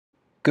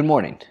Good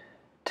morning.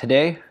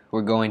 Today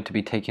we're going to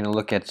be taking a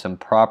look at some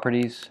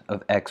properties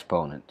of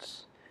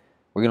exponents.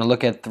 We're going to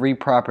look at three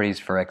properties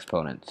for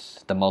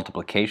exponents: the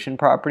multiplication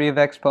property of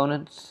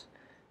exponents,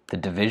 the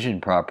division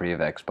property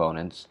of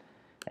exponents,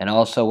 and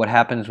also what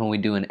happens when we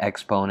do an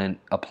exponent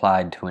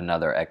applied to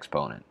another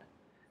exponent.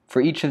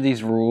 For each of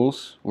these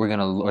rules,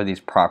 or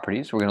these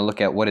properties, we're going to look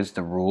at what is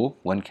the rule,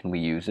 when can we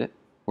use it.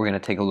 We're going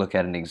to take a look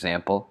at an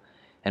example.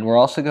 And we're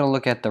also going to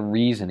look at the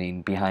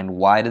reasoning behind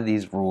why do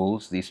these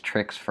rules, these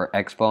tricks for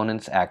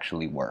exponents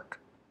actually work.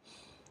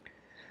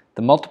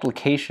 The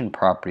multiplication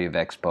property of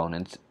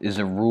exponents is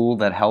a rule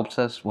that helps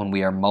us when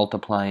we are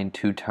multiplying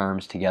two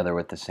terms together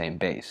with the same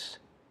base.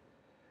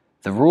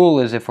 The rule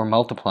is if we're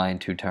multiplying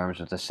two terms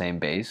with the same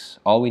base,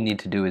 all we need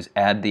to do is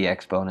add the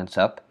exponents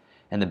up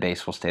and the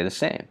base will stay the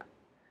same.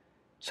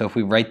 So if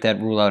we write that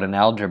rule out in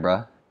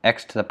algebra,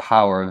 x to the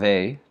power of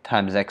a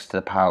times x to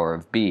the power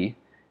of b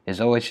is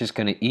always just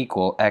going to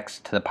equal x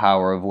to the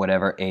power of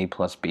whatever a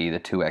plus b, the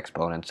two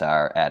exponents,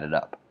 are added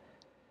up.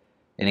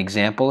 An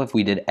example, if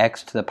we did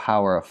x to the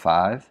power of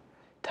 5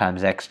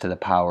 times x to the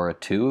power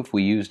of 2, if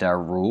we used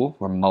our rule,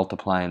 we're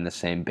multiplying the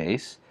same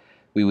base,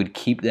 we would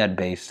keep that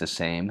base the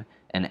same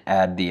and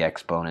add the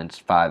exponents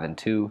 5 and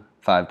 2.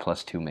 5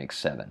 plus 2 makes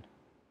 7.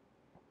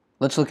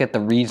 Let's look at the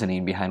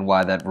reasoning behind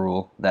why that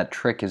rule, that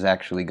trick, is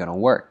actually going to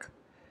work.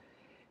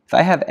 If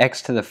I have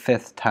x to the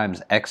 5th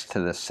times x to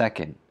the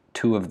 2nd,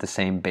 two of the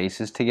same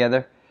bases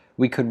together,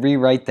 we could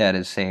rewrite that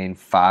as saying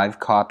 5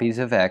 copies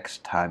of x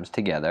times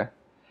together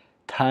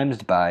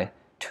times by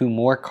 2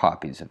 more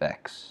copies of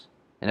x.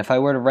 And if I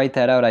were to write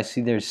that out, I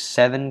see there's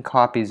 7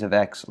 copies of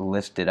x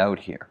listed out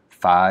here.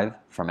 5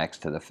 from x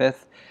to the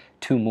 5th,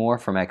 2 more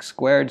from x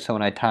squared, so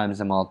when I times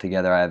them all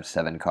together I have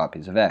 7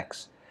 copies of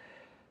x.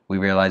 We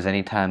realize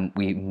anytime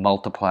we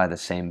multiply the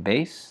same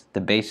base,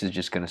 the base is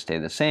just going to stay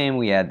the same.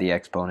 We add the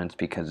exponents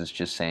because it's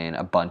just saying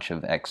a bunch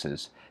of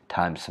x's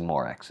times some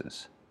more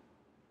x's.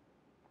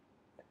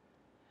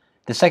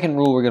 The second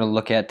rule we're going to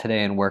look at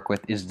today and work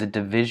with is the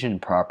division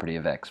property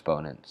of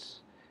exponents.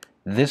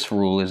 This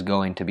rule is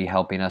going to be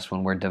helping us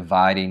when we're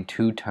dividing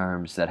two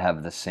terms that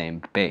have the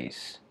same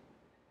base.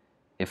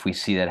 If we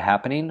see that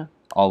happening,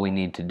 all we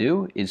need to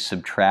do is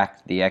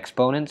subtract the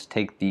exponents,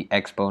 take the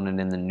exponent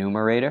in the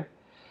numerator,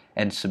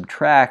 and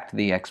subtract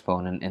the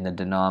exponent in the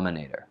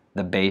denominator.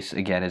 The base,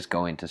 again, is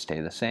going to stay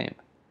the same.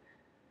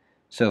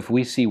 So if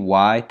we see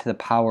y to the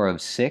power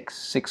of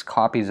 6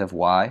 copies of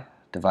y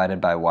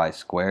divided by y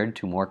squared,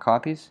 2 more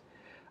copies,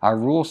 our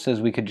rule says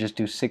we could just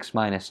do 6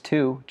 minus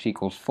 2, which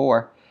equals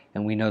 4,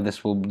 and we know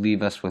this will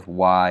leave us with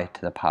y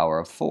to the power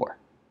of 4.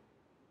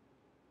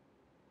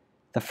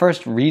 The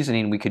first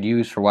reasoning we could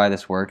use for why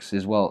this works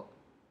is, well,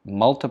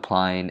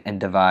 multiplying and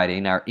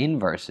dividing are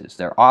inverses,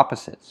 they're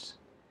opposites.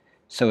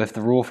 So if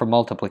the rule for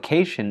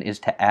multiplication is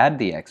to add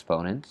the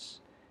exponents,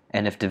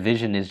 and if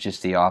division is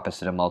just the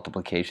opposite of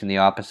multiplication, the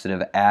opposite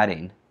of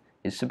adding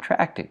is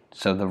subtracting.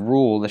 So the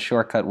rule, the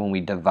shortcut when we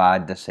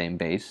divide the same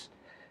base,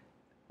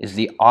 is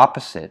the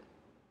opposite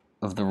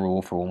of the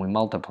rule for when we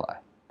multiply.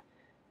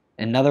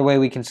 Another way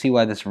we can see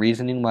why this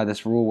reasoning, why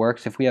this rule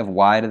works, if we have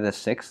y to the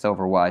 6th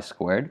over y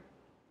squared,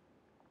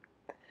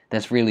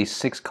 that's really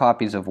 6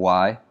 copies of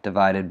y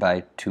divided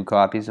by 2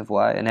 copies of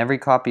y, and every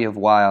copy of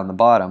y on the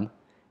bottom,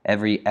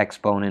 every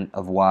exponent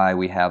of y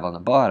we have on the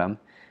bottom,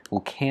 will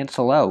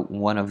cancel out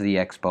one of the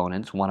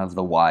exponents, one of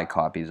the y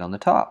copies on the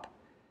top.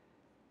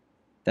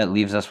 That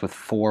leaves us with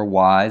 4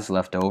 y's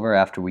left over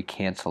after we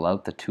cancel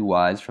out the 2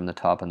 y's from the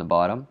top and the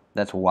bottom.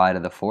 That's y to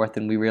the 4th,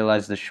 and we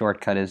realize the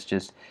shortcut is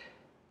just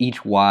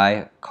each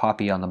y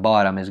copy on the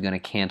bottom is going to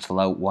cancel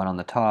out one on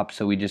the top,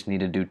 so we just need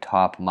to do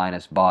top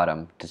minus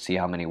bottom to see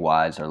how many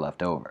y's are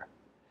left over.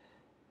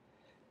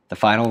 The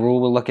final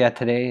rule we'll look at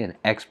today, an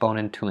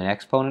exponent to an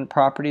exponent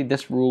property.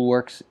 This rule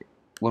works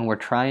when we're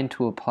trying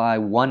to apply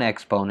one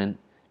exponent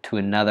to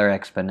another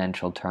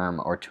exponential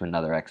term or to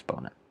another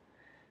exponent.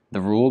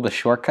 The rule, the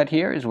shortcut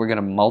here, is we're going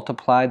to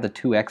multiply the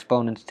two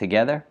exponents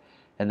together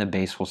and the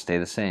base will stay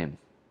the same.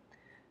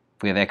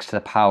 If we have x to the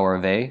power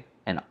of a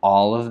and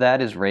all of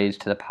that is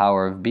raised to the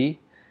power of b,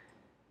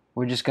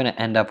 we're just going to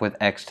end up with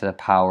x to the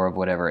power of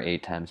whatever a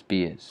times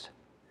b is.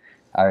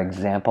 Our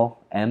example,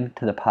 m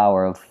to the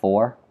power of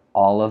 4,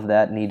 all of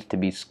that needs to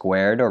be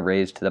squared or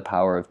raised to the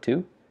power of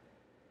 2.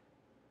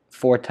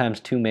 4 times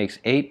 2 makes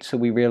 8, so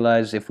we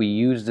realize if we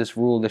use this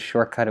rule, this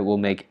shortcut, it will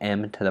make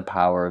m to the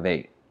power of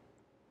 8.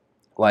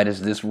 Why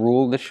does this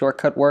rule, this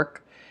shortcut,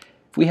 work?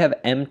 If we have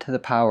m to the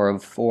power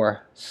of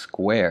 4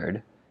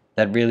 squared,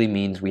 that really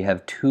means we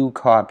have 2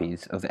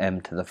 copies of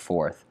m to the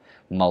 4th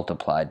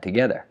multiplied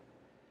together.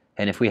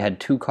 And if we had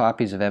 2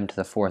 copies of m to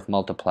the 4th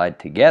multiplied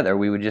together,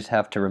 we would just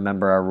have to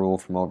remember our rule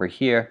from over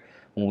here.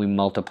 When we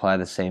multiply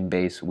the same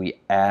base,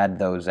 we add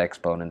those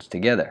exponents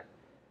together.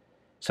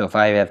 So if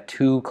I have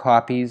 2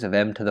 copies of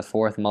m to the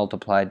 4th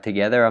multiplied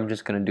together, I'm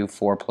just going to do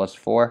 4 plus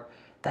 4.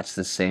 That's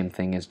the same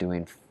thing as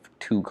doing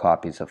 2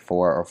 copies of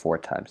 4, or 4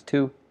 times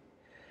 2.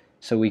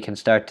 So we can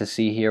start to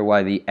see here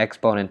why the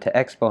exponent to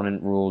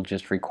exponent rule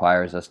just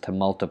requires us to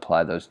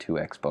multiply those two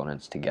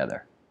exponents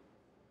together.